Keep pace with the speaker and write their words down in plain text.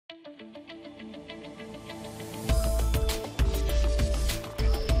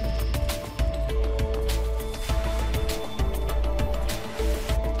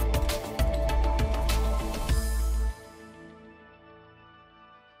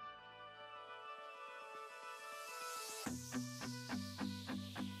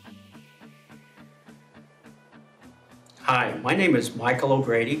Hi, my name is Michael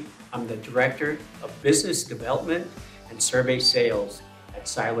O'Grady. I'm the Director of Business Development and Survey Sales at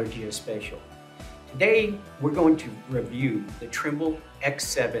SeilerGeo. Today, we're going to review the Trimble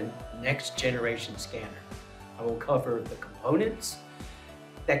X7 Next Generation Scanner. I will cover the components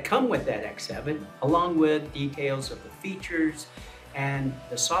that come with that X7, along with details of the features and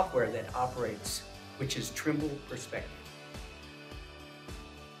the software that operates, which is Trimble Perspective.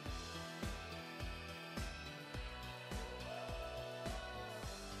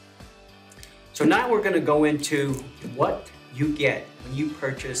 So now we're going to go into what you get when you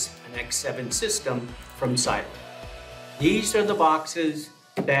purchase an X7 system from Seiler. These are the boxes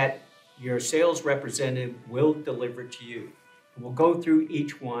that your sales representative will deliver to you. We'll go through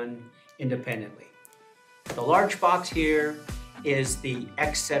each one independently. The large box here is the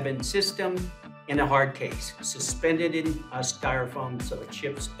X7 system in a hard case, suspended in a styrofoam so it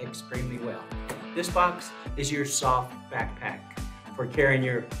ships extremely well. This box is your soft backpack for carrying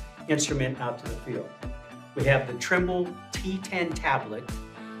your instrument out to the field. We have the Trimble T10 tablet,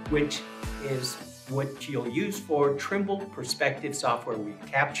 which is what you'll use for Trimble Perspective Software. We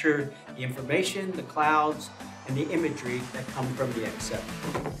capture the information, the clouds, and the imagery that come from the X7.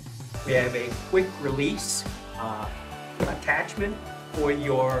 We have a quick release attachment for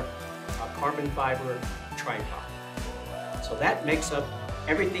your carbon fiber tripod. So that makes up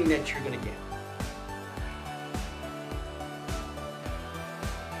everything that you're going to get.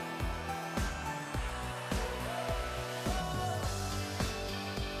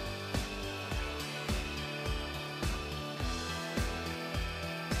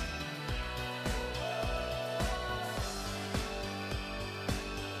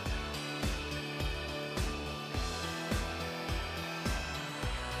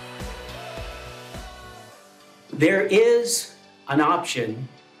 There is an option,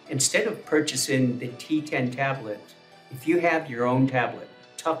 instead of purchasing the T10 tablet, if you have your own tablet,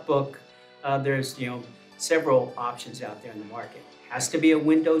 Toughbook, there's several options out there in the market. It has to be a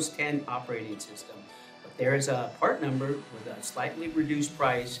Windows 10 operating system, but there is a part number with a slightly reduced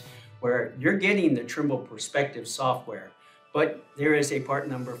price where you're getting the Trimble Perspective software, but there is a part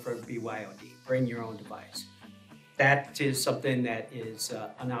number for BYOD, bring your own device. That is something that is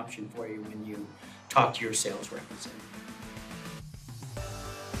an option for you when you talk to your sales representative.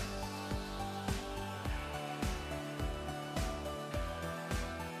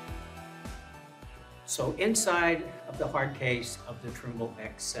 So inside of the hard case of the Trimble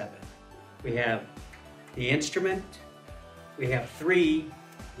X7, we have the instrument, we have 3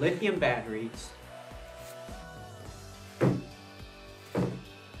 lithium batteries,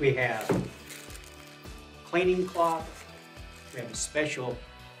 we have cleaning cloth, we have a special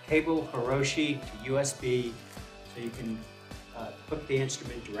cable Hiroshi to USB, so you can hook the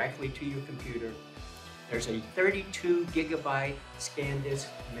instrument directly to your computer. There's a 32 gigabyte ScanDisk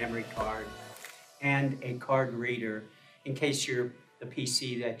memory card and a card reader in case the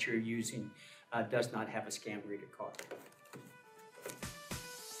PC that you're using does not have a scan reader card.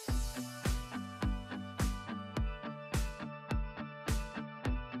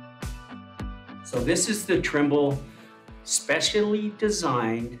 So this is the Trimble specially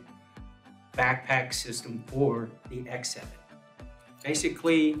designed backpack system for the X7.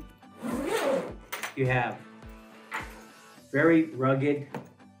 Basically, you have very rugged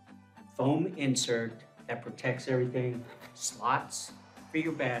foam insert that protects everything, slots for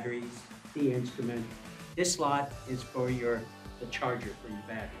your batteries, the instrument. This slot is for the charger for your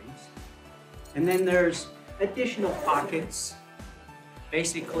batteries. And then there's additional pockets.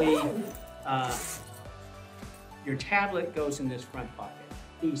 Basically, your tablet goes in this front pocket.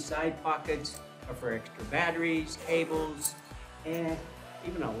 These side pockets are for extra batteries, cables, and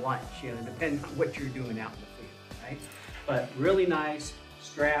even a lunch, depending on what you're doing out in the field, right? But really nice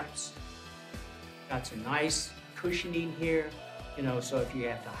straps. Got some nice cushioning here, so if you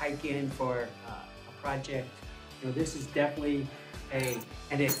have to hike in for a project, this is definitely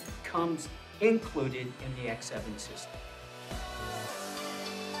and it comes included in the X7 system.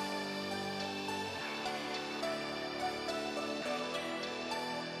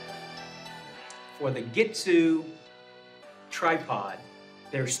 For the Gitsu tripod,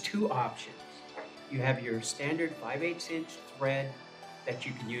 there's 2 options. You have your standard 5/8" thread that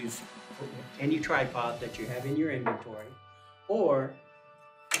you can use for any tripod that you have in your inventory, or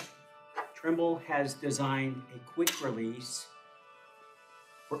Trimble has designed a quick release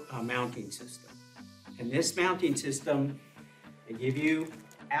mounting system. And this mounting system, they give you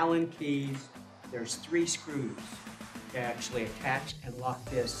Allen keys. There's 3 screws to actually attach and lock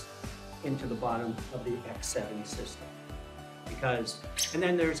this into the bottom of the X7 system. And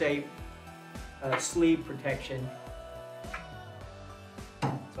then there's a sleeve protection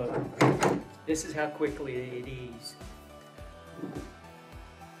So this is how quickly it eases.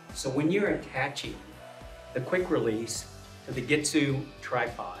 So when you're attaching the quick release to the Gitsu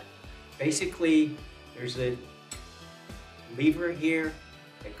tripod, basically there's a lever here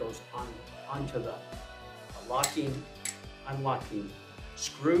that goes onto the locking, unlocking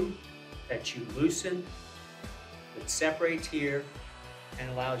screw that you loosen. It separates here and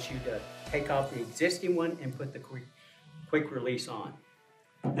allows you to take off the existing one and put the quick release on.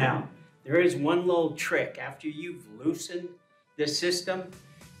 Now, there is one little trick. After you've loosened this system,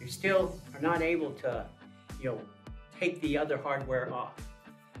 you still are not able to, take the other hardware off.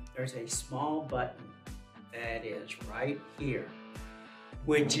 There's a small button that is right here,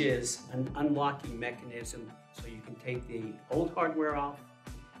 which is an unlocking mechanism so you can take the old hardware off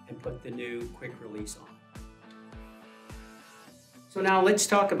and put the new quick release on. So now let's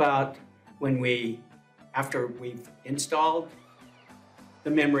talk about after we've installed the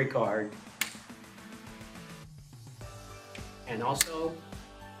memory card, and also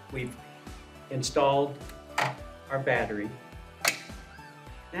we've installed our battery.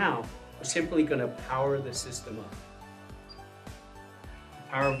 Now we're simply going to power the system up.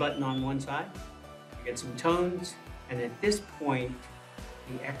 Power button on one side, you get some tones, and at this point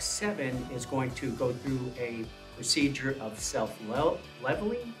the X7 is going to go through a procedure of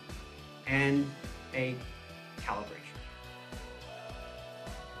self-leveling and a calibration.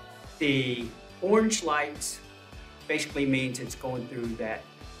 The orange lights basically means it's going through that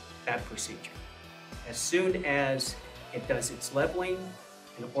procedure. As soon as it does its leveling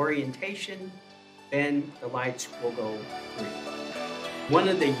and orientation, then the lights will go green. One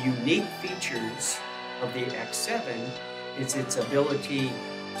of the unique features of the X7 is its ability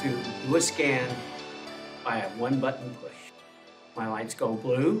to do a scan by a one-button push. My lights go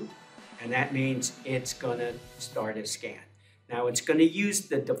blue, and that means it's going to start a scan. Now it's going to use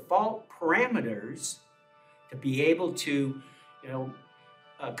the default parameters to be able to,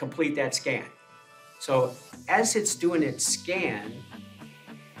 complete that scan. So as it's doing its scan,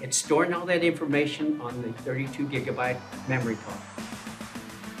 it's storing all that information on the 32 gigabyte memory card.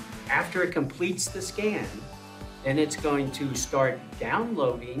 After it completes the scan, then it's going to start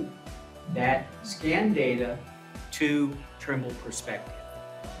downloading that scan data to Trimble Perspective.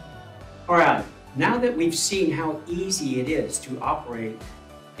 All right, now that we've seen how easy it is to operate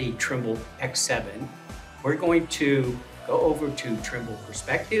the Trimble X7, we're going to go over to Trimble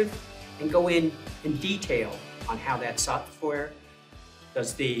Perspective and go in detail on how that software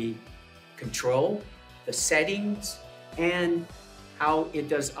does the control, the settings, and how it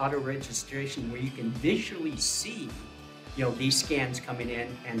does auto registration, where you can visually see these scans coming in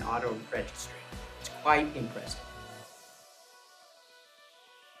and auto registering. It's quite impressive.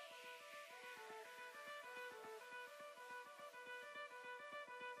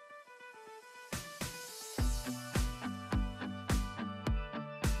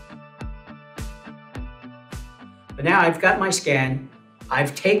 But now I've got my scan.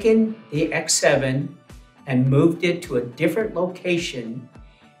 I've taken the X7 and moved it to a different location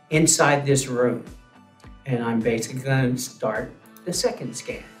inside this room. And I'm basically going to start the second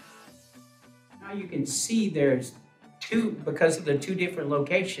scan. Now you can see there's because of the two different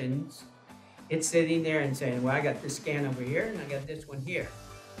locations, it's sitting there and saying, well, I got this scan over here and I got this one here.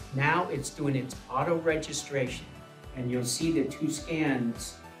 Now it's doing its auto registration, and you'll see the two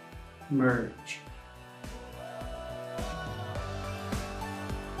scans merge.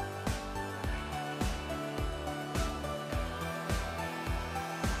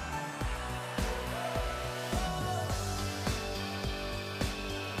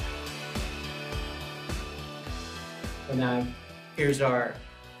 So now here's our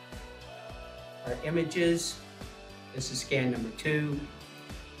images. This is scan number 2,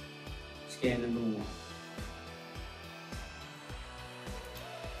 scan number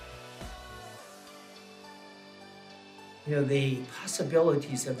 1. The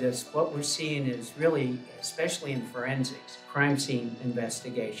possibilities of this, what we're seeing is really, especially in forensics, crime scene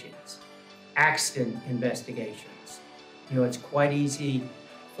investigations, accident investigations. It's quite easy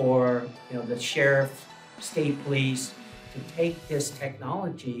for, the sheriff, state police to take this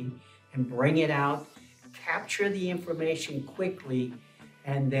technology and bring it out, capture the information quickly,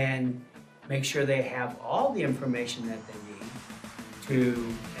 and then make sure they have all the information that they need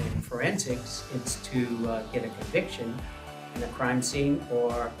in forensics, it's to get a conviction in a crime scene,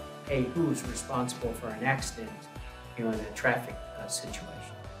 or, hey, who's responsible for an accident, in a traffic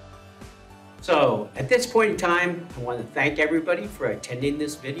situation. So at this point in time, I want to thank everybody for attending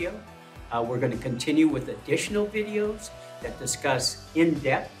this video. We're going to continue with additional videos that discuss in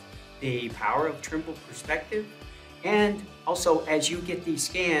depth the power of Trimble Perspective, and Also, as you get these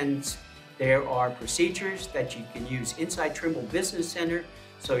scans, there are procedures that you can use inside Trimble Business Center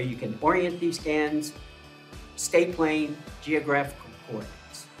so you can orient these scans, stay plane, geographical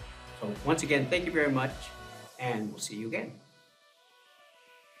coordinates. So once again, thank you very much, and we'll see you again.